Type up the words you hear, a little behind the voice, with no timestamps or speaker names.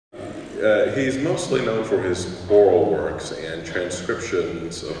he's mostly known for his choral works and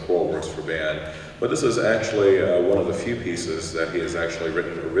transcriptions of choral works for band, but this is actually one of the few pieces that he has actually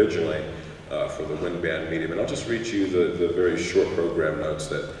written originally for the wind band medium. And I'll just read you the very short program notes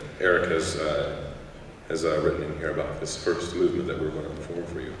that Eric has written in here about this first movement that we're going to perform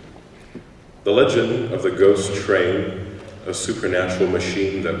for you. The legend of the ghost train, a supernatural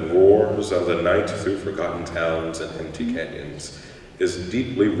machine that roars out of the night through forgotten towns and empty canyons, is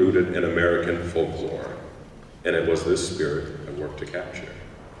deeply rooted in American folklore, and it was this spirit that worked to capture.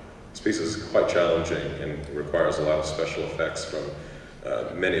 This piece is quite challenging and requires a lot of special effects from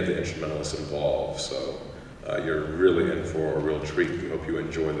many of the instrumentalists involved, so you're really in for a real treat. We hope you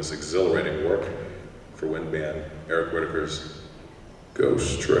enjoy this exhilarating work for wind band, Eric Whitacre's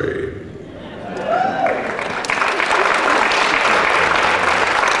Ghost Train.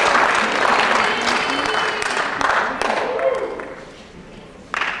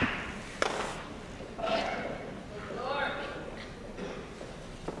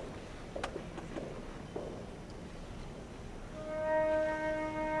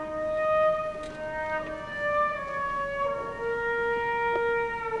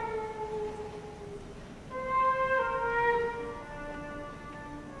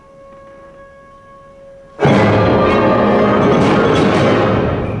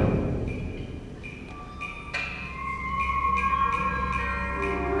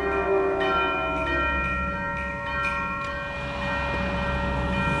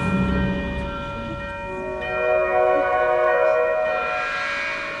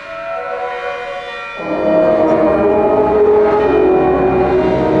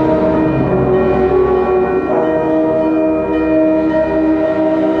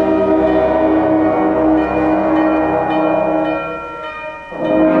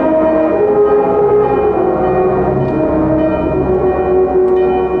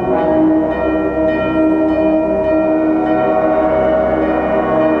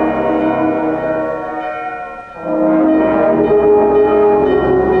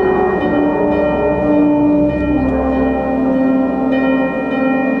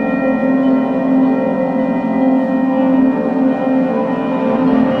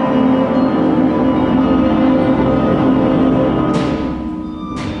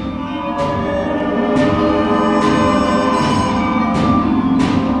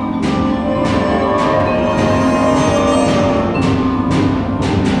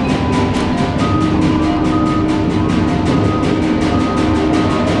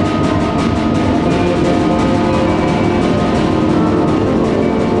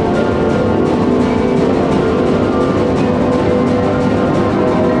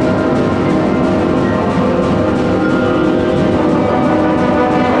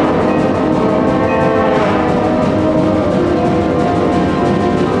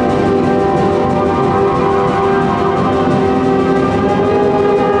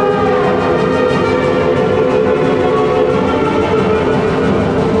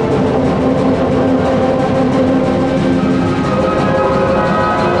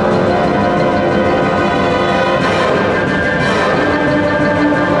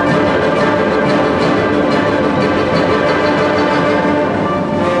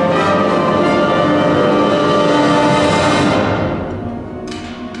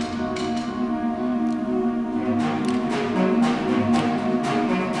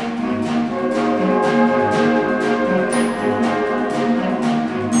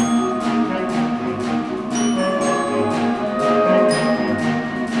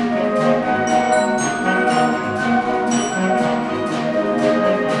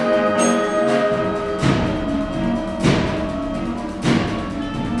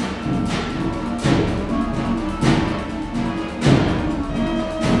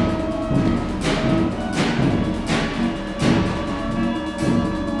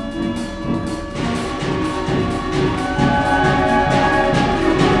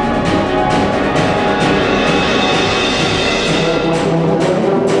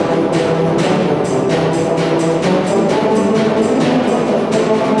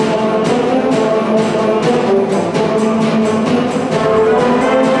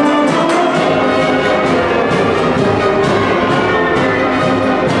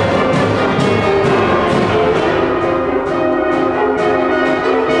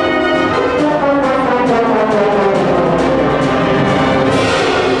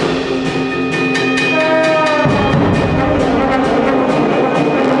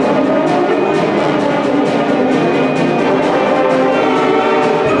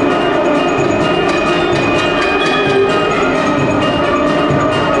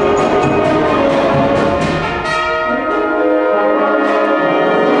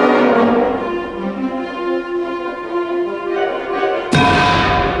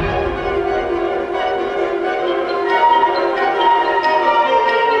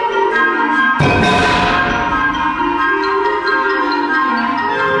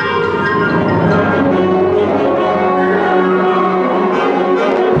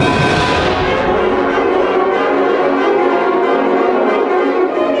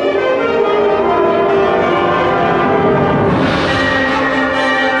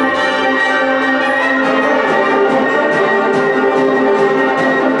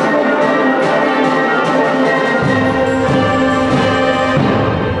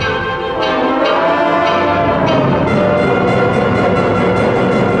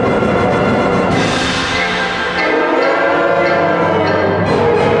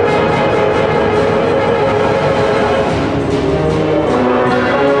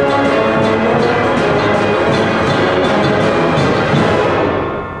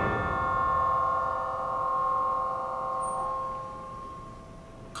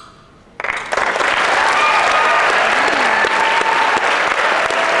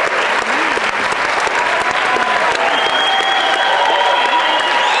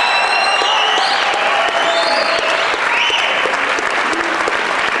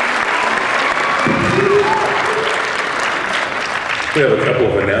 We have a couple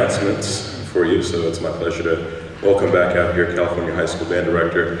of announcements for you, so it's my pleasure to welcome back out here California High School Band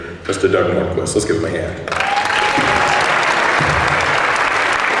Director, Mr. Doug Nordquist. Let's give him a hand.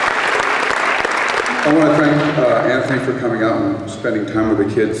 I want to thank Anthony for coming out and spending time with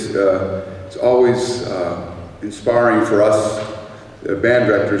the kids. It's always inspiring for us, band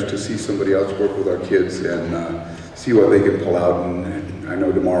directors, to see somebody else work with our kids and see what they can pull out. And I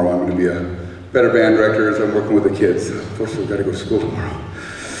know tomorrow I'm going to be a better band director as I'm working with the kids. Unfortunately, I've got to go to school tomorrow.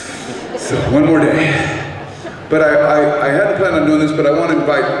 So one more day. But I hadn't planned on doing this, but I want to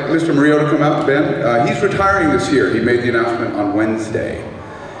invite Mr. Murillo to come out to band. He's retiring this year. He made the announcement on Wednesday.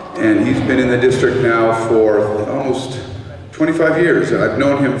 And he's been in the district now for almost 25 years. And I've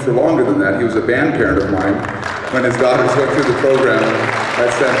known him for longer than that. He was a band parent of mine when his daughters went through the program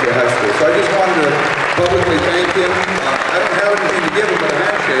at San Jose High School. So I just wanted to publicly thank him. I don't have anything to give him but a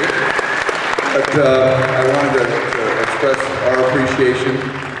handshake. But I wanted to express our appreciation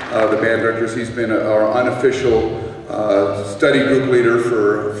of the band directors. He's been our unofficial study group leader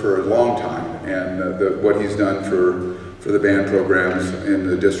for a long time. And what he's done for the band programs in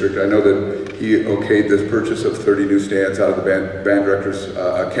the district. I know that he okayed this purchase of 30 new stands out of the band director's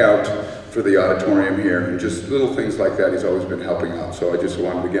account for the auditorium here, and just little things like that. He's always been helping out. So I just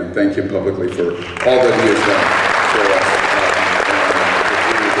wanted to again thank him publicly for all that he has done for us.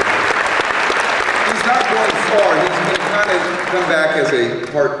 He's not going far. He's going to kind of come back as a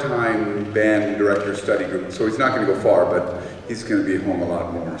part-time band director study group. So he's not going to go far, but he's going to be home a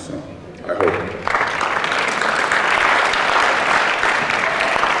lot more. So I hope.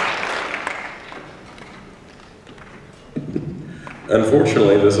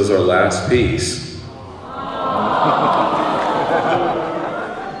 Unfortunately, this is our last piece.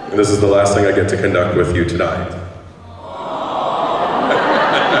 And this is the last thing I get to conduct with you tonight.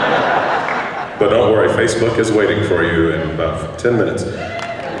 But don't worry, Facebook is waiting for you in about 10 minutes.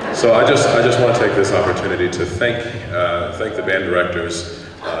 So I just want to take this opportunity to thank the band directors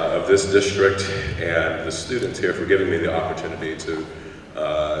of this district and the students here for giving me the opportunity to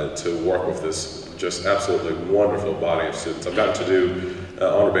work with this just absolutely wonderful body of students. I've gotten to do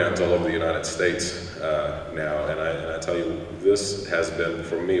honor bands all over the United States now, and I tell you, this has been,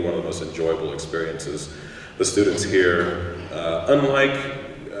 for me, one of the most enjoyable experiences. The students here, unlike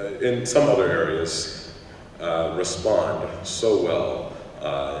in some other areas, respond so well.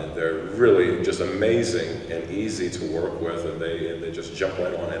 And they're really just amazing and easy to work with, and they just jump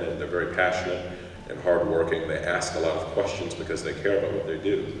right on in it. They're very passionate and hardworking. They ask a lot of questions because they care about what they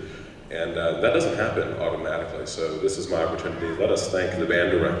do. And that doesn't happen automatically. So this is my opportunity. Let us thank the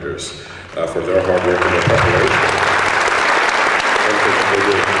band directors for their hard work and their preparation.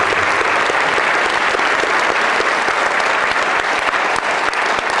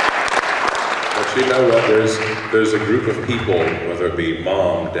 But you know what? There's a group of people, whether it be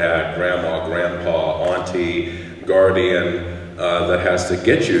mom, dad, grandma, grandpa, auntie, guardian, that has to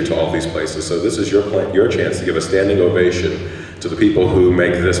get you to all these places. So this is your chance to give a standing ovation to the people who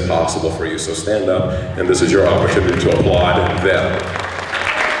make this possible for you. So stand up, and this is your opportunity to applaud them.